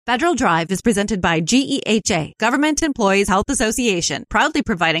Federal Drive is presented by GEHA, Government Employees Health Association, proudly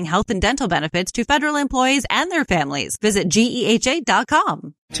providing health and dental benefits to federal employees and their families. Visit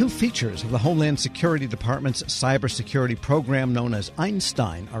GEHA.com. Two features of the Homeland Security Department's cybersecurity program known as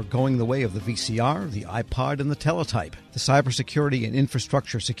Einstein are going the way of the VCR, the iPod, and the teletype. The Cybersecurity and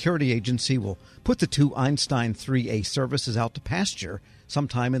Infrastructure Security Agency will put the two Einstein E3A services out to pasture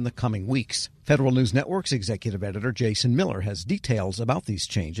sometime in the coming weeks. Federal News Network's executive editor Jason Miller has details about these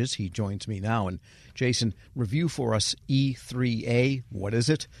changes. He joins me now. And Jason, review for us E3A. What is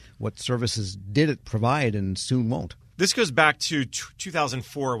it? What services did it provide and soon won't? This goes back to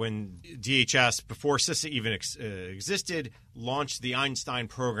 2004 when DHS, before CISA even existed, launched the Einstein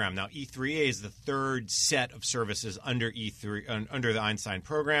program. Now, E3A is the third set of services under under the Einstein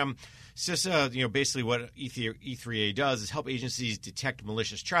program. CISA, basically what E3A does is help agencies detect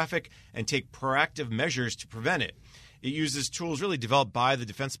malicious traffic and take proactive measures to prevent it. It uses tools really developed by the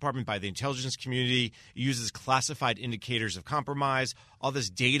Defense Department, by the intelligence community. It uses classified indicators of compromise, all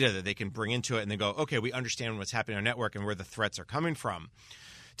this data that they can bring into it, and they go, okay, we understand what's happening on our network and where the threats are coming from.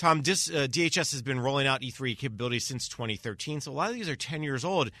 Tom, DHS has been rolling out E3 capabilities since 2013, so a lot of these are 10 years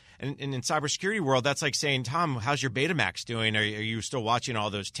old. And in cybersecurity world, that's like saying, Tom, how's your Betamax doing? Are you still watching all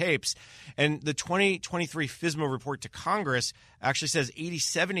those tapes? And the 2023 FISMA report to Congress actually says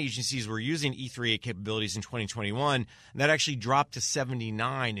 87 agencies were using E3A capabilities in 2021, and that actually dropped to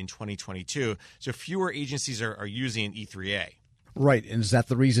 79 in 2022. So fewer agencies are using E3A. Right. And is that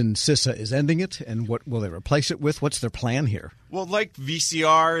the reason CISA is ending it? And what will they replace it with? What's their plan here? Well, like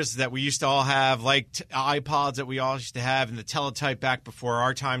VCRs that we used to all have, like iPods that we all used to have, and the teletype back before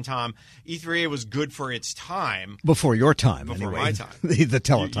our time, Tom, E3A was good for its time. Before your time, Before anyway. my time. The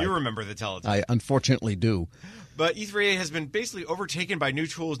teletype. You remember the teletype. I unfortunately do. But E3A has been basically overtaken by new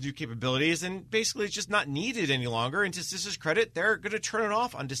tools, new capabilities, and basically it's just not needed any longer. And to CISA's credit, they're going to turn it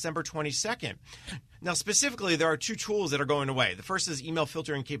off on December 22nd. Now, specifically, there are two tools that are going away. The first is email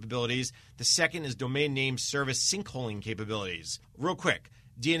filtering capabilities. The second is domain name service sinkholing capabilities. Real quick,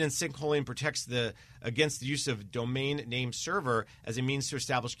 DNS sinkholing protects against the use of domain name server as a means to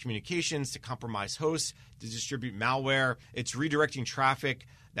establish communications, to compromise hosts, to distribute malware. It's redirecting traffic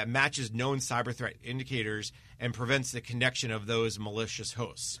that matches known cyber threat indicators and prevents the connection of those malicious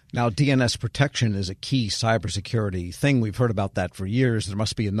hosts. Now, DNS protection is a key cybersecurity thing. We've heard about that for years. There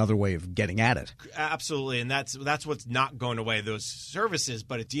must be another way of getting at it. Absolutely, and that's what's not going away, those services.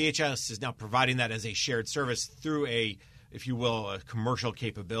 But DHS is now providing that as a shared service through if you will, a commercial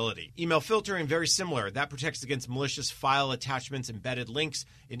capability. Email filtering, very similar. That protects against malicious file attachments, embedded links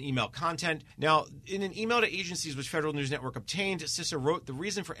in email content. Now, in an email to agencies which Federal News Network obtained, CISA wrote the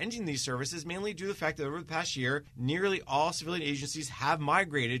reason for ending these services mainly due to the fact that over the past year, nearly all civilian agencies have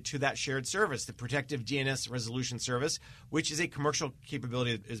migrated to that shared service, the Protective DNS Resolution Service, which is a commercial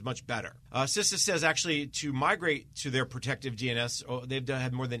capability that is much better. CISA says actually to migrate to their Protective DNS, they've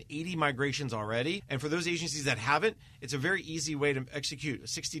had more than 80 migrations already. And for those agencies that haven't, it's a very easy way to execute,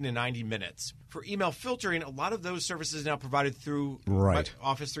 60 to 90 minutes. For email filtering, a lot of those services are now provided through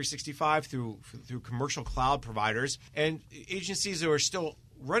Office 365, through commercial cloud providers. And agencies who are still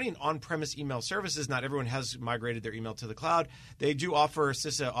running on-premise email services, not everyone has migrated their email to the cloud. They do offer,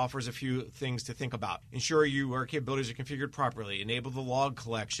 CISA offers a few things to think about. Ensure your capabilities are configured properly. Enable the log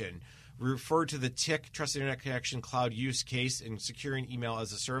collection. Refer to the TIC, Trusted Internet Connection Cloud use case in securing email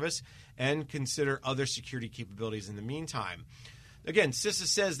as a service, and consider other security capabilities in the meantime. Again, CISA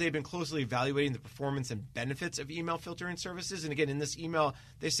says they've been closely evaluating the performance and benefits of email filtering services. And again, in this email,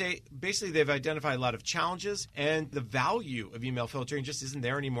 they say basically they've identified a lot of challenges and the value of email filtering just isn't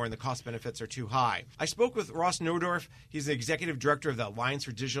there anymore and the cost benefits are too high. I spoke with Ross Nodorf. He's the executive director of the Alliance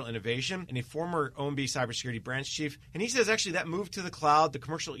for Digital Innovation and a former OMB cybersecurity branch chief. And he says actually that move to the cloud, the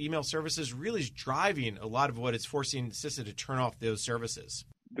commercial email services, really is driving a lot of what is forcing CISA to turn off those services.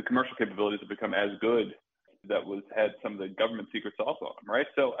 The commercial capabilities have become as good that had some of the government secret sauce on them, right?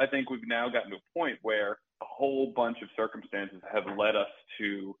 So I think we've now gotten to a point where a whole bunch of circumstances have led us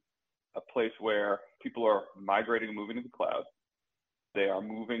to a place where people are migrating and moving to the cloud. They are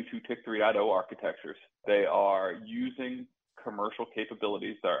moving to TIC 3.0 architectures. They are using commercial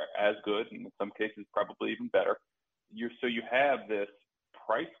capabilities that are as good, and in some cases probably even better. So you have this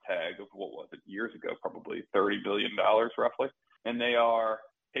price tag of, what was it, years ago, probably $30 billion roughly, and they are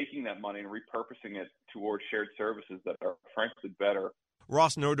taking that money and repurposing it towards shared services that are frankly better.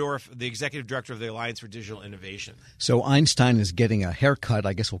 Ross Nodorf, the executive director of the Alliance for Digital Innovation. So Einstein is getting a haircut.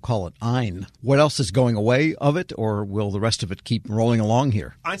 I guess we'll call it Ein. What else is going away of it, or will the rest of it keep rolling along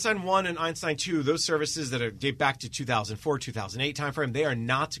here? Einstein 1 and Einstein 2, those services that date back to 2004, 2008 timeframe, they are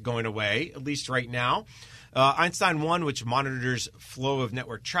not going away, at least right now. Einstein 1, which monitors flow of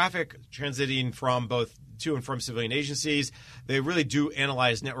network traffic transiting from both to and from civilian agencies. They really do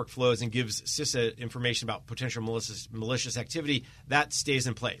analyze network flows and gives CISA information about potential malicious activity. That stays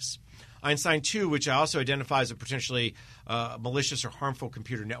in place. Einstein 2, which also identifies a potentially malicious or harmful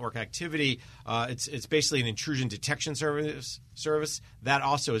computer network activity. It's basically an intrusion detection service. That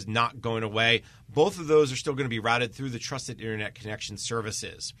also is not going away. Both of those are still going to be routed through the Trusted Internet Connection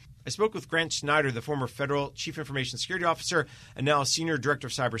Services. I spoke with Grant Schneider, the former federal chief information security officer and now senior director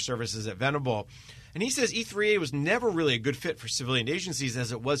of cyber services at Venable. And he says E3A was never really a good fit for civilian agencies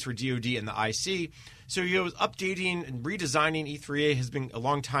as it was for DoD and the IC. So updating and redesigning E3A has been a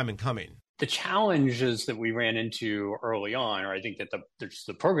long time in coming. The challenges that we ran into early on, or I think that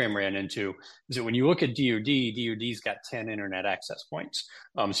the program ran into, is that when you look at DoD's got 10 internet access points.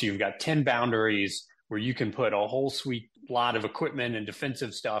 So you've got 10 boundaries where you can put a whole lot of equipment and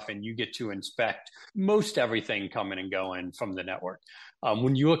defensive stuff, and you get to inspect most everything coming and going from the network.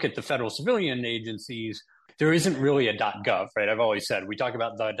 When you look at the federal civilian agencies, there isn't really a .gov, right? I've always said, we talk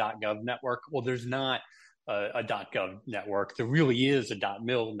about the .gov network. Well, there's not a .gov network. There really is a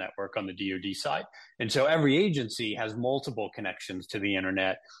 .mil network on the DoD side. And so every agency has multiple connections to the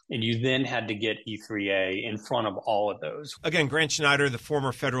internet, and you then had to get E3A in front of all of those. Again, Grant Schneider, the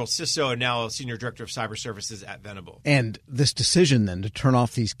former federal CISO and now senior director of cyber services at Venable. And this decision then to turn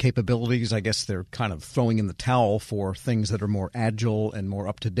off these capabilities, I guess they're kind of throwing in the towel for things that are more agile and more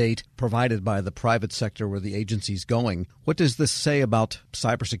up-to-date, provided by the private sector where the agency's going. What does this say about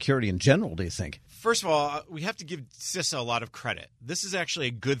cybersecurity in general, do you think? First of all, we have to give CISA a lot of credit. This is actually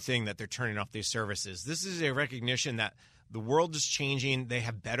a good thing that they're turning off these services. This is a recognition that the world is changing. They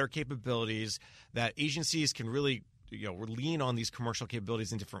have better capabilities, that agencies can really lean on these commercial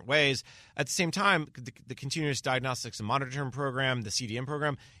capabilities in different ways. At the same time, the Continuous Diagnostics and Monitoring Program, the CDM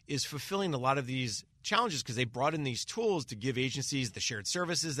program, is fulfilling a lot of these challenges because they brought in these tools to give agencies the shared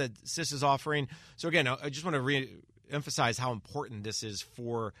services that CISA is offering. So again, I just want to emphasize how important this is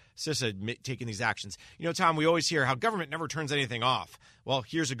for CISA taking these actions. Tom, we always hear how government never turns anything off. Well,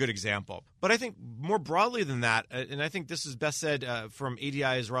 here's a good example. But I think more broadly than that, and I think this is best said from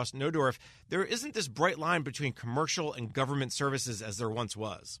ADI's Ross Nodorf, there isn't this bright line between commercial and government services as there once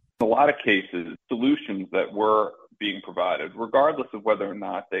was. In a lot of cases, solutions that were being provided, regardless of whether or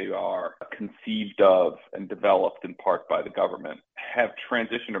not they are conceived of and developed in part by the government, have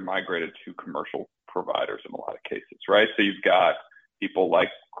transitioned or migrated to commercial providers in a lot of cases, right? So you've got people like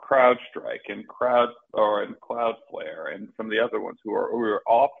CrowdStrike and Cloudflare and some of the other ones who are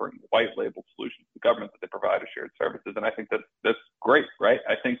offering white label solutions to the government that they provide as shared services. And I think that's great, right?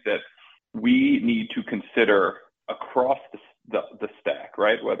 I think that we need to consider across the stack,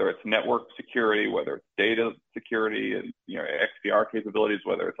 right? Whether it's network security, whether it's data security and XDR capabilities,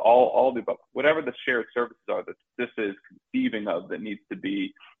 whether it's all the above, whatever the shared services are that this is conceiving of that needs to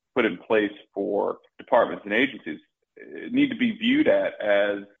be put in place for departments and agencies, need to be viewed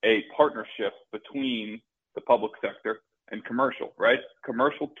as a partnership between the public sector and commercial, right?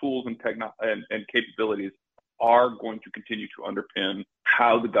 Commercial tools and capabilities are going to continue to underpin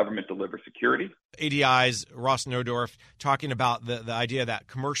how the government delivers security. ADI's Ross Nodorf talking about the idea that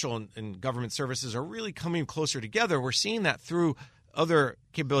commercial and government services are really coming closer together. We're seeing that through other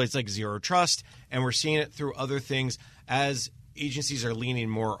capabilities like Zero Trust, and we're seeing it through other things as agencies are leaning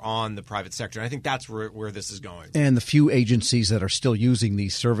more on the private sector. And I think that's where this is going. And the few agencies that are still using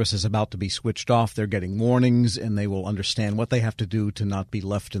these services about to be switched off, they're getting warnings, and they will understand what they have to do to not be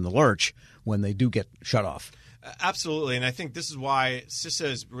left in the lurch when they do get shut off. Absolutely. And I think this is why CISA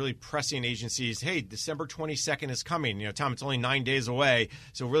is really pressing agencies, hey, December 22nd is coming. Tom, it's only 9 days away.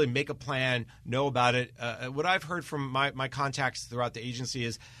 So really make a plan, know about it. What I've heard from my contacts throughout the agency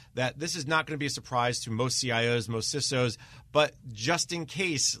is that this is not going to be a surprise to most CIOs, most CISOs, but just in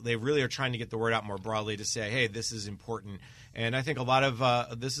case, they really are trying to get the word out more broadly to say, hey, this is important. And I think a lot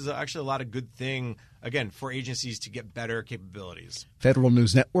of this is actually a lot of good thing, again, for agencies to get better capabilities. Federal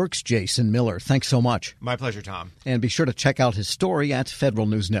News Network's Jason Miller. Thanks so much. My pleasure, Tom. And be sure to check out his story at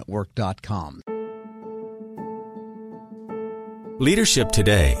federalnewsnetwork.com. Leadership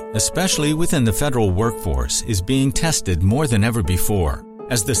today, especially within the federal workforce, is being tested more than ever before.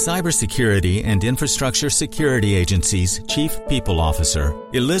 As the Cybersecurity and Infrastructure Security Agency's Chief People Officer,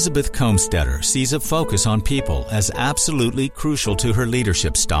 Elizabeth Comstetter sees a focus on people as absolutely crucial to her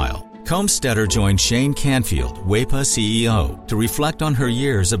leadership style. Comstetter joined Shane Canfield, WEPA CEO, to reflect on her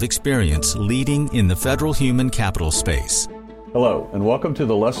years of experience leading in the federal human capital space. Hello, and welcome to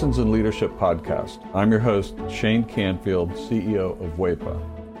the Lessons in Leadership podcast. I'm your host, Shane Canfield, CEO of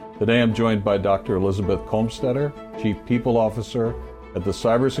WEPA. Today I'm joined by Dr. Elizabeth Comstetter, Chief People Officer at the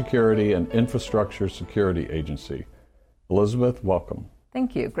Cybersecurity and Infrastructure Security Agency. Elizabeth, welcome.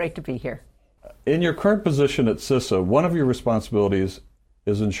 Thank you. Great to be here. In your current position at CISA, one of your responsibilities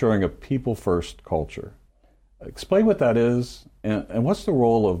is ensuring a people-first culture. Explain what that is, and what's the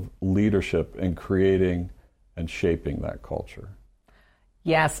role of leadership in creating and shaping that culture?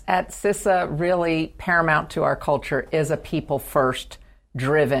 Yes, at CISA, really paramount to our culture is a people-first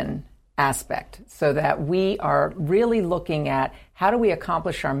driven aspect, so that we are really looking at how do we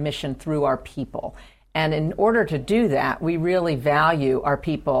accomplish our mission through our people. And in order to do that, we really value our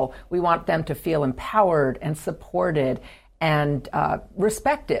people. We want them to feel empowered and supported and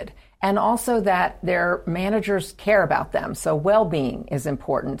respected, and also that their managers care about them. So well-being is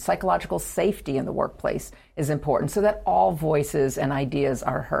important. Psychological safety in the workplace is important, so that all voices and ideas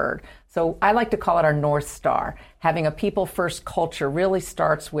are heard. So I like to call it our North Star. Having a people-first culture really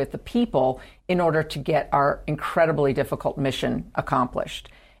starts with the people in order to get our incredibly difficult mission accomplished.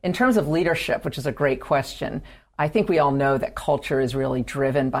 In terms of leadership, which is a great question, I think we all know that culture is really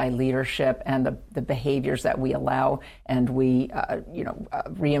driven by leadership and the behaviors that we allow and we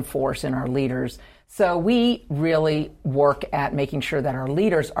reinforce in our leaders. So we really work at making sure that our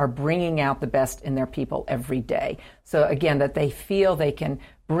leaders are bringing out the best in their people every day. So again, that they feel they can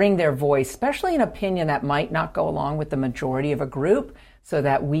bring their voice, especially an opinion that might not go along with the majority of a group, so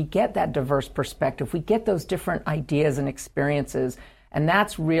that we get that diverse perspective, we get those different ideas and experiences. And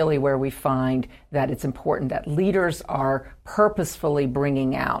that's really where we find that it's important that leaders are purposefully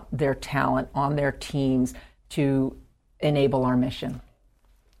bringing out their talent on their teams to enable our mission.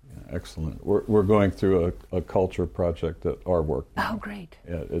 Yeah, excellent. We're going through a culture project at our work now. Oh, great.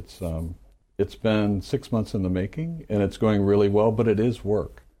 Yeah, it's been 6 months in the making, and it's going really well, but it is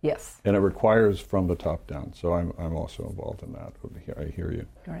work. Yes. And it requires from the top down. So I'm also involved in that. I hear you.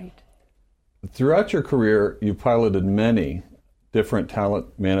 Great. Throughout your career, you piloted many different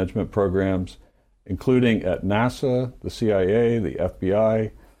talent management programs, including at NASA, the CIA, the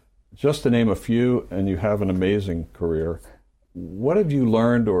FBI, just to name a few, and you have an amazing career. What have you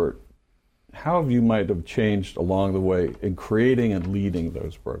learned, or how have you might have changed along the way in creating and leading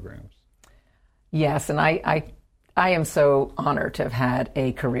those programs? Yes, and I am so honored to have had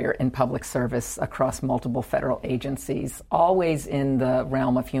a career in public service across multiple federal agencies, always in the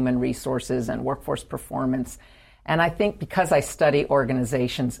realm of human resources and workforce performance. And I think because I study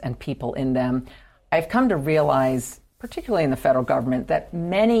organizations and people in them, I've come to realize, particularly in the federal government, that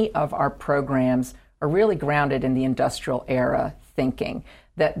many of our programs are really grounded in the industrial era thinking,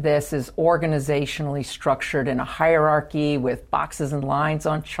 that this is organizationally structured in a hierarchy with boxes and lines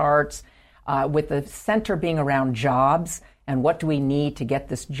on charts, with the center being around jobs and what do we need to get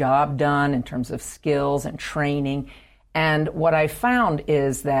this job done in terms of skills and training. And what I found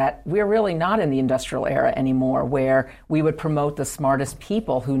is that we're really not in the industrial era anymore, where we would promote the smartest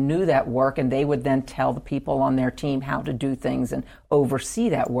people who knew that work, and they would then tell the people on their team how to do things and oversee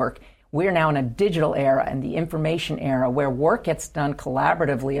that work. We're now in a digital era and the information era, where work gets done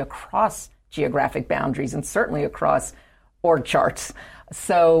collaboratively across geographic boundaries and certainly across org charts.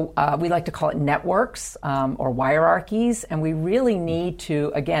 So we like to call it networks or hierarchies, and we really need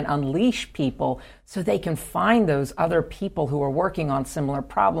to, again, unleash people so they can find those other people who are working on similar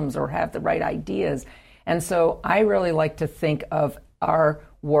problems or have the right ideas. And so I really like to think of our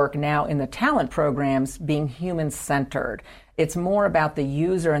work now in the talent programs being human-centered. It's more about the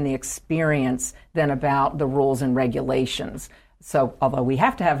user and the experience than about the rules and regulations. So although we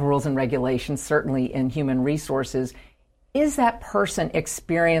have to have rules and regulations, certainly in human resources, is that person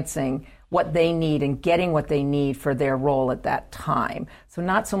experiencing what they need and getting what they need for their role at that time? So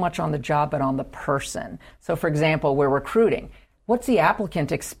not so much on the job, but on the person. So for example, we're recruiting. What's the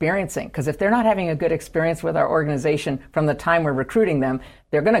applicant experiencing? Because if they're not having a good experience with our organization from the time we're recruiting them,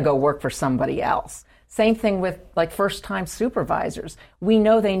 they're going to go work for somebody else. Same thing with like first-time supervisors. We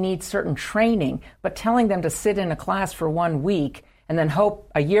know they need certain training, but telling them to sit in a class for 1 week and then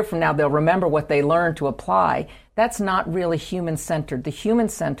hope a year from now they'll remember what they learned to apply, that's not really human-centered. The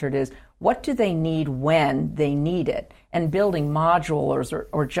human-centered is what do they need when they need it, and building modules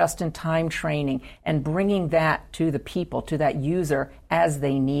or just-in-time training and bringing that to the people, to that user as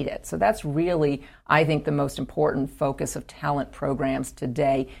they need it. So that's really, I think, the most important focus of talent programs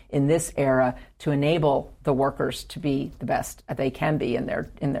today in this era to enable the workers to be the best they can be in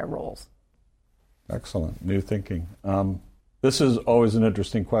their roles. Excellent. New thinking. This is always an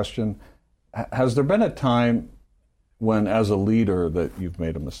interesting question. Has there been a time when, as a leader, that you've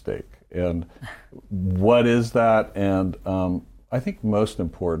made a mistake? And what is that? And I think most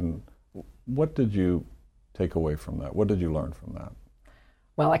important, what did you take away from that? What did you learn from that?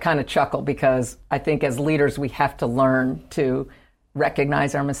 Well, I kind of chuckle because I think as leaders we have to learn to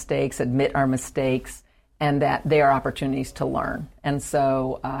recognize our mistakes, admit our mistakes, and that they are opportunities to learn. And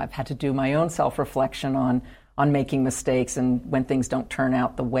so I've had to do my own self-reflection on making mistakes and when things don't turn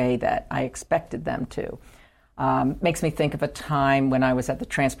out the way that I expected them to. Makes me think of a time when I was at the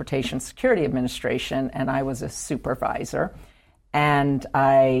Transportation Security Administration and I was a supervisor, and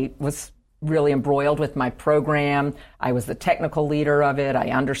I was really embroiled with my program. I was the technical leader of it.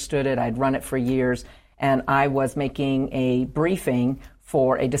 I understood it. I'd run it for years, and I was making a briefing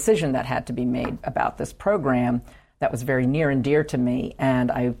for a decision that had to be made about this program that was very near and dear to me.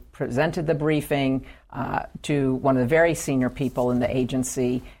 And I presented the briefing to one of the very senior people in the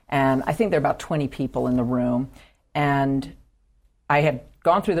agency, and I think there are about 20 people in the room. And I had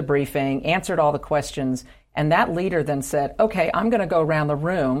gone through the briefing, answered all the questions, and that leader then said, okay, I'm going to go around the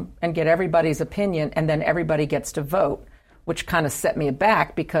room and get everybody's opinion, and then everybody gets to vote, which kind of set me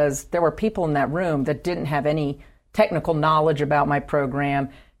aback because there were people in that room that didn't have any technical knowledge about my program.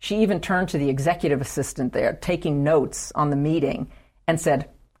 She even turned to the executive assistant there, taking notes on the meeting, and said,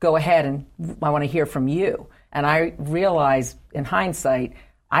 go ahead, and I want to hear from you. And I realized, in hindsight,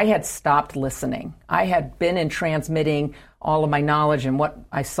 I had stopped listening. I had been in transmitting all of my knowledge and what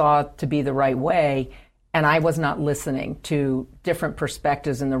I saw to be the right way, and I was not listening to different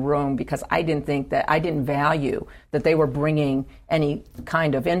perspectives in the room because I didn't value that they were bringing any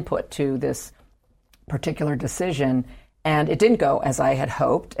kind of input to this particular decision. And it didn't go as I had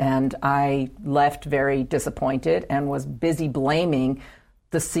hoped, and I left very disappointed and was busy blaming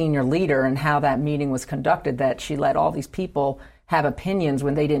the senior leader and how that meeting was conducted, that she let all these people have opinions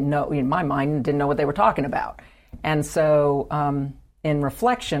when they didn't know, in my mind, didn't know what they were talking about. And so in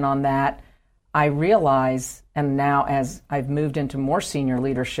reflection on that, I realize, and now as I've moved into more senior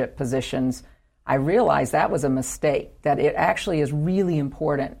leadership positions, I realize that was a mistake, that it actually is really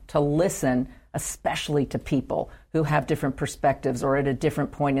important to listen, especially to people who have different perspectives or at a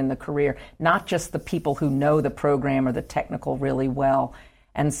different point in the career, not just the people who know the program or the technical really well.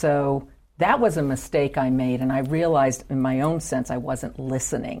 And so that was a mistake I made, and I realized in my own sense I wasn't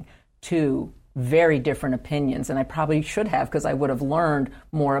listening to very different opinions, and I probably should have, because I would have learned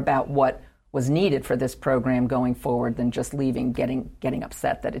more about what was needed for this program going forward than just leaving getting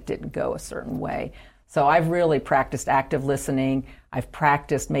upset that it didn't go a certain way. So I've really practiced active listening. I've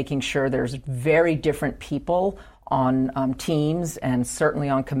practiced making sure there's very different people on teams and certainly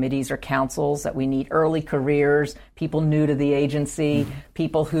on committees or councils, that we need early careers, people new to the agency,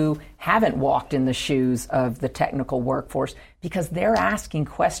 people who haven't walked in the shoes of the technical workforce, because they're asking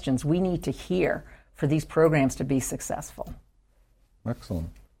questions we need to hear for these programs to be successful. Excellent.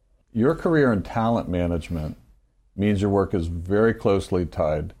 Your career in talent management means your work is very closely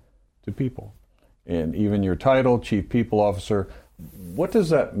tied to people. And even your title, Chief People Officer, what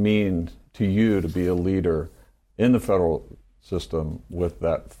does that mean to you to be a leader in the federal system with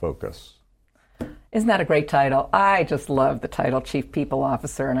that focus? Isn't that a great title? I just love the title Chief People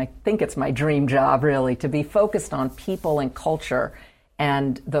Officer, and I think it's my dream job, really, to be focused on people and culture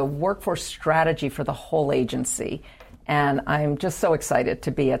and the workforce strategy for the whole agency. And I'm just so excited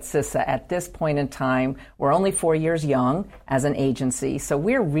to be at CISA at this point in time. We're only 4 years young as an agency, so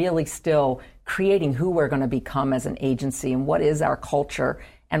we're really still creating who we're going to become as an agency and what is our culture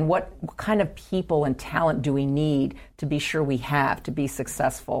and what kind of people and talent do we need to be sure we have to be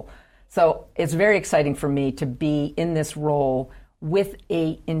successful. So it's very exciting for me to be in this role with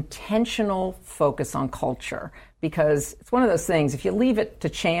a intentional focus on culture, because it's one of those things, if you leave it to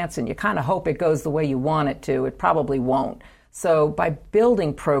chance and you kind of hope it goes the way you want it to, it probably won't. So by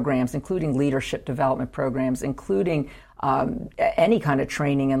building programs, including leadership development programs, including any kind of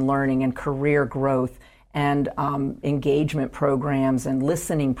training and learning and career growth and engagement programs and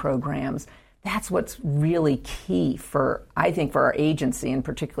listening programs, that's what's really key for, I think, for our agency, and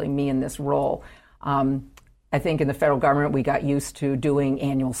particularly me in this role. I think in the federal government, we got used to doing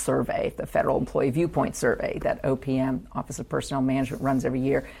annual survey, the Federal Employee Viewpoint Survey that OPM, Office of Personnel Management, runs every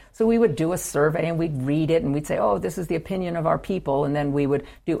year. So we would do a survey and we'd read it and we'd say, oh, this is the opinion of our people. And then we would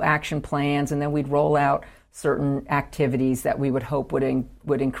do action plans, and then we'd roll out certain activities that we would hope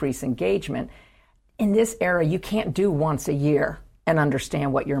would increase engagement. In this era, you can't do once a year and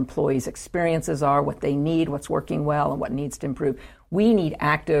understand what your employees' experiences are, what they need, what's working well, and what needs to improve. We need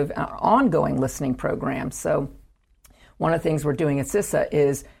active, ongoing listening programs. So one of the things we're doing at CISA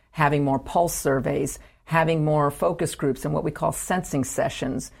is having more pulse surveys, having more focus groups and what we call sensing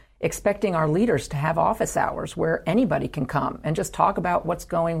sessions, expecting our leaders to have office hours where anybody can come and just talk about what's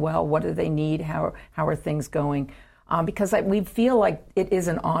going well, what do they need, how are things going, because we feel like it is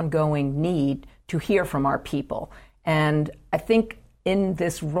an ongoing need to hear from our people. And I think in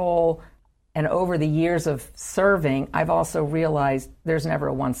this role, And over the years of serving, I've also realized there's never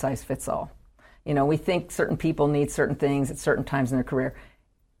a one-size-fits-all. You know, we think certain people need certain things at certain times in their career.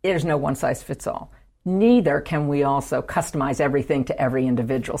 There's no one-size-fits-all. Neither can we also customize everything to every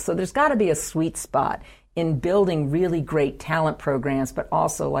individual. So there's got to be a sweet spot in building really great talent programs, but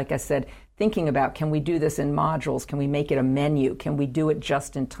also, like I said, thinking about, can we do this in modules? Can we make it a menu? Can we do it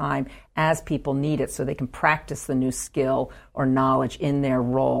just in time as people need it so they can practice the new skill or knowledge in their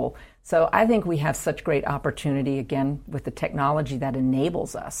role? So I think we have such great opportunity, again, with the technology that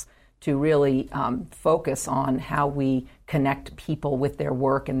enables us to really focus on how we connect people with their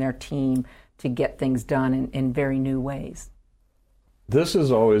work and their team to get things done in very new ways. This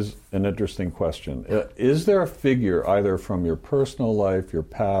is always an interesting question. Is there a figure, either from your personal life, your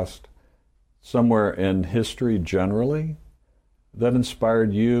past, somewhere in history generally, that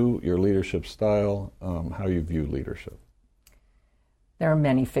inspired you, your leadership style, how you view leadership? There are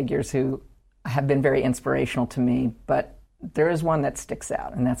many figures who have been very inspirational to me, but there is one that sticks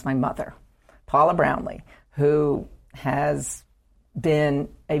out, and that's my mother, Paula Brownlee, who has been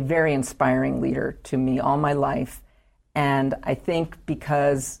a very inspiring leader to me all my life. And I think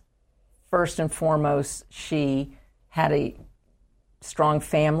because, first and foremost, she had a strong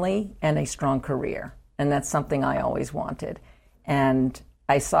family and a strong career. And that's something I always wanted. And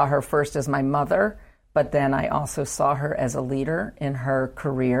I saw her first as my mother, but then I also saw her as a leader in her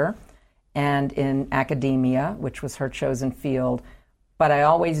career and in academia, which was her chosen field. But I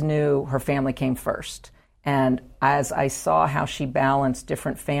always knew her family came first. And as I saw how she balanced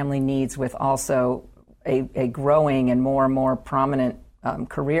different family needs with also a growing and more prominent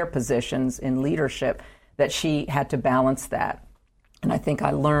career positions in leadership, that she had to balance that. And I think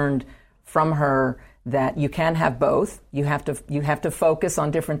I learned from her that you can have both. You have to focus on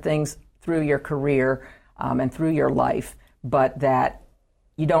different things through your career and through your life, but that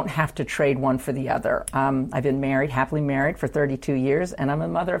you don't have to trade one for the other. I've been happily married for 32 years, and I'm a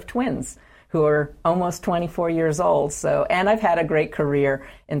mother of twins who are almost 24 years old. And I've had a great career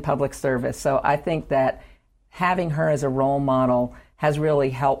in public service. So I think that having her as a role model has really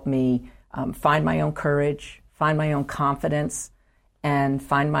helped me find my own courage, find my own confidence, and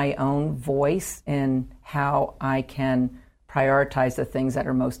find my own voice in how I can prioritize the things that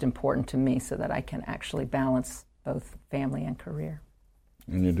are most important to me so that I can actually balance both family and career.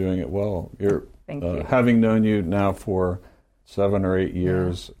 And you're doing it well. Thank you. Having known you now for 7 or 8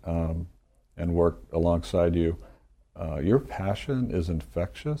 years, and worked alongside you, your passion is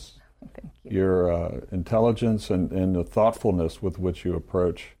infectious. Thank you. Your intelligence and the thoughtfulness with which you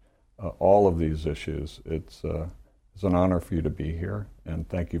approach all of these issues, it's an honor for you to be here, and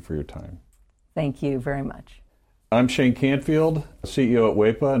thank you for your time. Thank you very much. I'm Shane Canfield, CEO at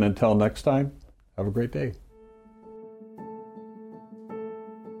WEPA, and until next time, have a great day.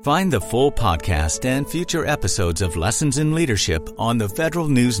 Find the full podcast and future episodes of Lessons in Leadership on the Federal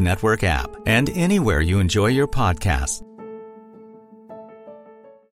News Network app and anywhere you enjoy your podcasts.